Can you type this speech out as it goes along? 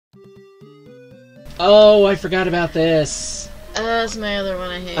Oh, I forgot about this. That's my other one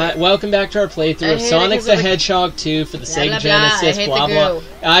I hate. Welcome back to our playthrough of Sonic the Hedgehog 2 for the Sega Genesis, blah blah.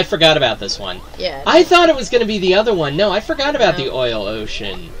 I forgot about this one. Yeah. I thought it was going to be the other one. No, I forgot about the oil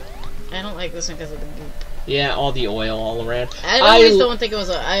ocean. I don't like this one because of the goop. Yeah, all the oil all around. I always don't think it was.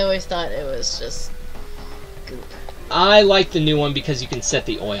 I always thought it was just goop. I like the new one because you can set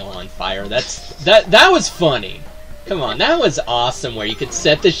the oil on fire. That was funny. Come on, that was awesome. Where you could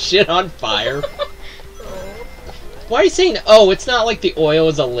set the shit on fire. Why are you saying, oh, it's not like the oil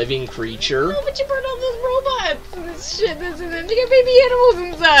is a living creature? Oh, but you burned all those robots and this shit that's in them. You got baby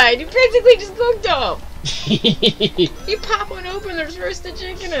animals inside. You basically just cooked them. You pop one open, there's roasted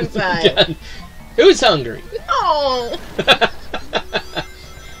chicken inside. God. Who's hungry? Oh.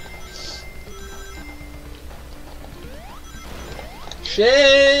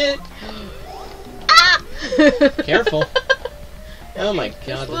 Shit. Ah! Careful. Oh my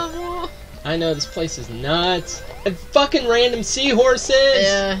god. I know, this place is nuts. And fucking random seahorses!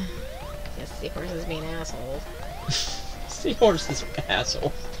 Yeah. Yes, seahorses being assholes. Seahorses are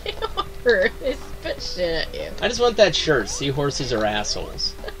assholes. They are. They spit shit at you. I just want that shirt. Seahorses are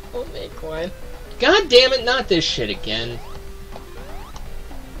assholes. I'll make one. God damn it, not this shit again.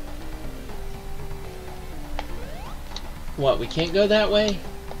 What, we can't go that way?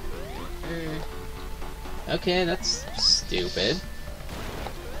 Okay, that's stupid.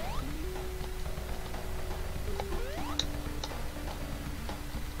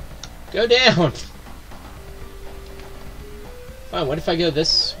 Go down! Fine, what if I go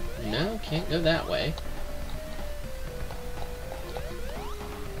this... No, can't go that way.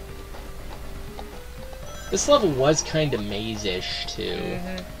 This level was kind of maze-ish, too.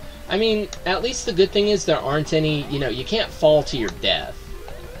 I mean, at least the good thing is there aren't any... You know, you can't fall to your death.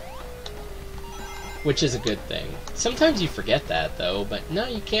 Which is a good thing. Sometimes you forget that, though, but no,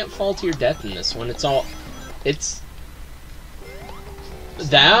 you can't fall to your death in this one. It's all... It's...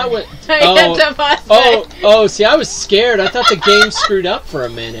 That was... Oh, see, I was scared. I thought the game screwed up for a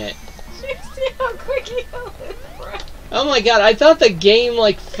minute. You see how quick he held his breath? Oh my god, I thought the game,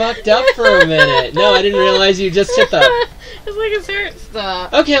 like, fucked up for a minute. No, I didn't realize you just hit the... It's like his heart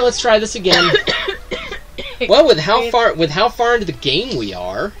stopped. Okay, let's try this again. Well, with how far into the game we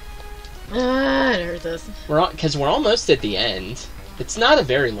are... It hurts us. Because we're almost at the end. It's not a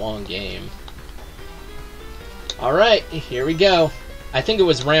very long game. Alright, here we go. I think it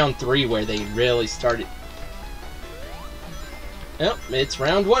was round 3 where they really started... Nope, it's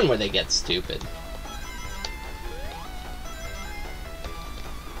round 1 where they get stupid.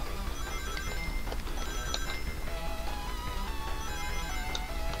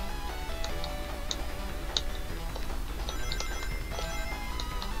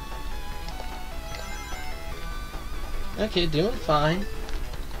 Okay, doing fine.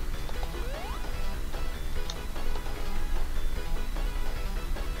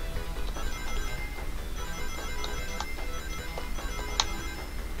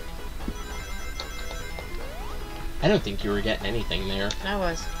 I don't think you were getting anything there. I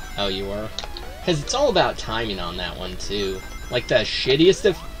was. Oh, you were? Because it's all about timing on that one, too. Like, the shittiest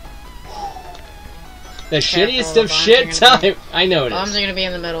of... The shittiest of shit time! I know it is. Bombs are gonna be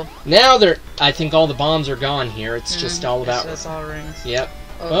in the middle. Now they're... I think all the bombs are gone here. It's just all about... It's just all rings. Yep.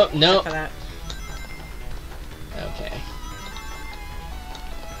 Oh, no. Okay.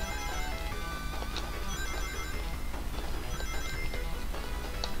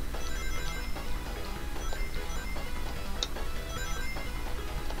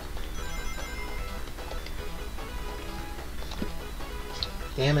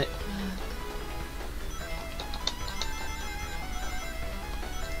 Damn it.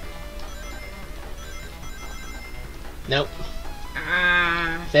 Nope.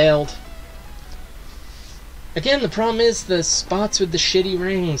 Failed. Again, the problem is the spots with the shitty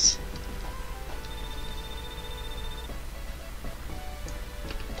rings.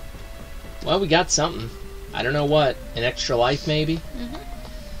 Well, we got something. I don't know what. An extra life, maybe?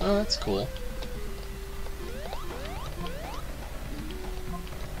 Oh, that's cool.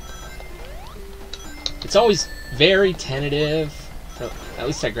 It's always very tentative. At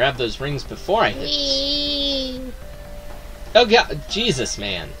least I grabbed those rings before I hit. Oh god, Jesus,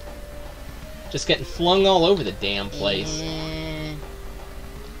 man. Just getting flung all over the damn place.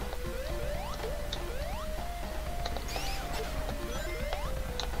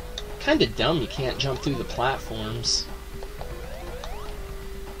 Kinda dumb you can't jump through the platforms.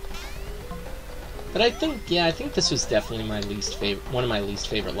 But I think, yeah, I think this was definitely my least favorite, one of my least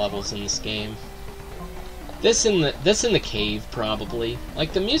favorite levels in this game. This in the cave, probably.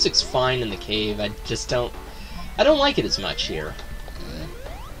 Like, the music's fine in the cave, I just don't... I don't like it as much here.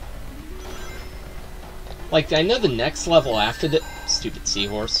 Like, I know the next level after the... Stupid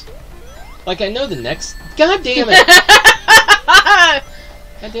seahorse. Like, I know the next... God damn it!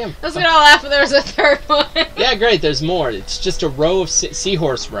 God damn. I was gonna laugh if there was a third one. Yeah, great, there's more. It's just a row of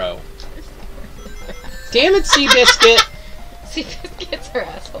seahorse row. Damn it, Seabiscuit! Seabiscuits are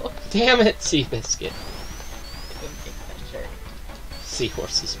assholes. Damn it, Seabiscuit.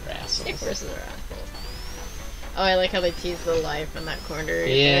 Seahorses are assholes. Seahorses are assholes. Oh, I like how they tease the life in that corner.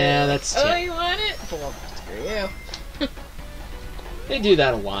 Yeah, that's... Oh, you want it? Well, screw you. They do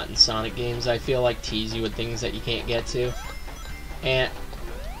that a lot in Sonic games, I feel like, tease you with things that you can't get to. And...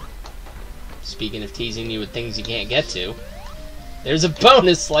 Speaking of teasing you with things you can't get to, there's a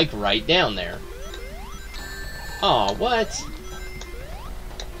bonus, like, right down there. Aw, what?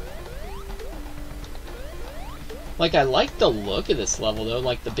 Like, I like the look of this level, though,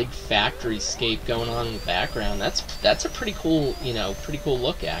 like the big factory scape going on in the background. That's a pretty cool, you know, pretty cool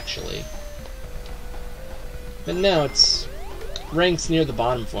look, actually. But no, it's ranks near the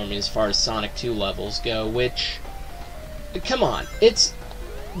bottom for me as far as Sonic 2 levels go, which, come on, it's,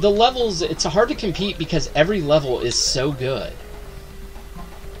 the levels, it's hard to compete because every level is so good.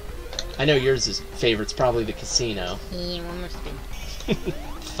 I know yours' favorite's probably the casino. Yeah, one more spin.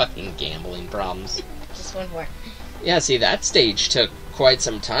 Fucking gambling problems. Just one more. Yeah, see, that stage took quite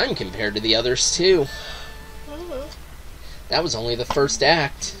some time compared to the others, too. That was only the first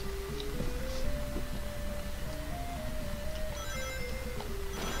act.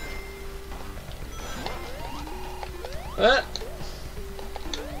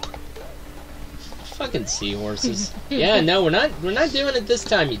 Fucking seahorses. Yeah, no, we're not doing it this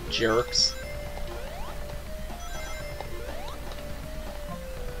time, you jerks.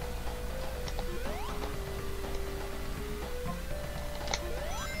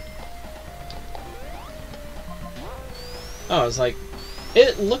 Oh, I was like,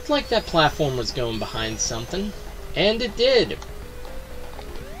 it looked like that platform was going behind something, and it did.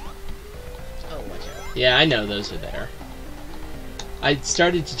 Oh, watch out. Yeah, I know those are there. I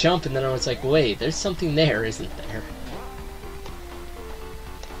started to jump, and then I was like, wait, there's something there, isn't there?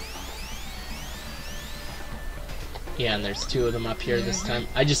 Yeah, and there's two of them up here this time.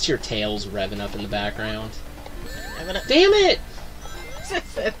 I just hear tails revving up in the background. Damn it!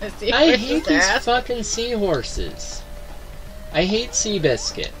 I hate these fucking seahorses. I hate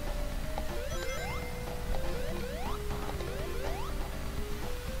Seabiscuit.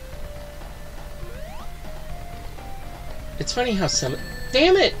 It's funny how some...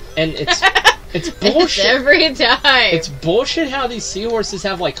 Damn it! And it's bullshit. It's every time. It's bullshit how these seahorses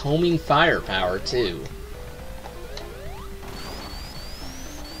have, like, homing firepower, too.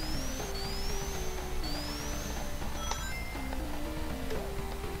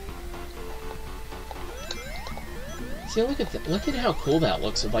 See, look at how cool that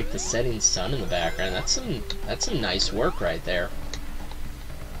looks with, like, the setting sun in the background. That's some nice work right there.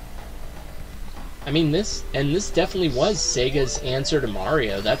 I mean, this definitely was Sega's answer to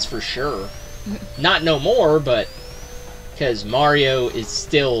Mario, that's for sure. Not no more, but because Mario is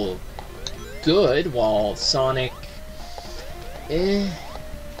still good, while Sonic,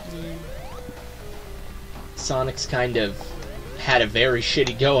 Sonic's kind of had a very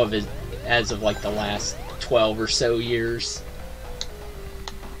shitty go of it as of, like, the last 12 or so years.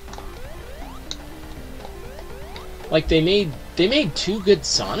 Like, they made two good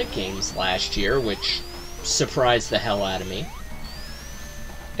Sonic games last year, which surprised the hell out of me.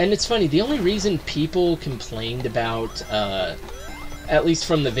 And it's funny, the only reason people complained about, at least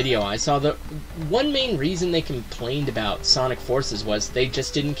from the video I saw, the one main reason they complained about Sonic Forces was they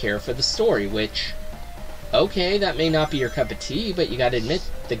just didn't care for the story, which, okay, that may not be your cup of tea, but you gotta admit,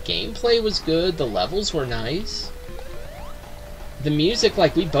 the gameplay was good, the levels were nice. The music,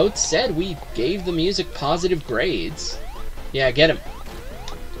 like we both said, we gave the music positive grades. Yeah, get him.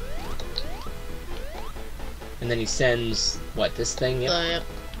 And then he sends, what, this thing? Yep. Yep.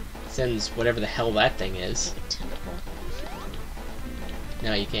 Sends whatever the hell that thing is.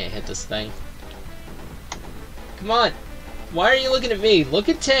 No, you can't hit this thing. Come on! Why are you looking at me? Look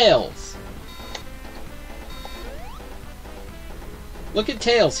at Tails! Look at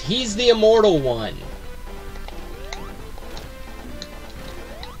Tails. He's the immortal one.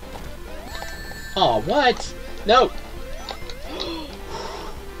 Oh, what? No!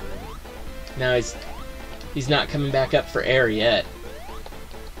 No, he's not coming back up for air yet.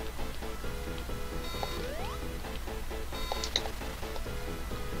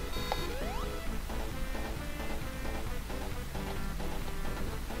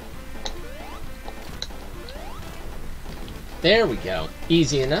 There we go.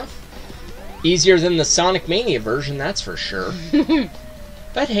 Easy enough. Easier than the Sonic Mania version, that's for sure.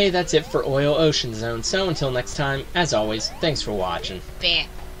 But hey, that's it for Oil Ocean Zone. So until next time, as always, thanks for watching. Bah.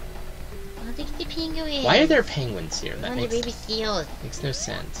 Oh, look at the penguins. Why are there penguins here? That the baby seals. makes no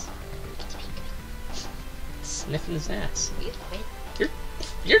sense. Sniffing his ass. Wait.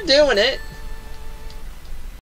 You're doing it.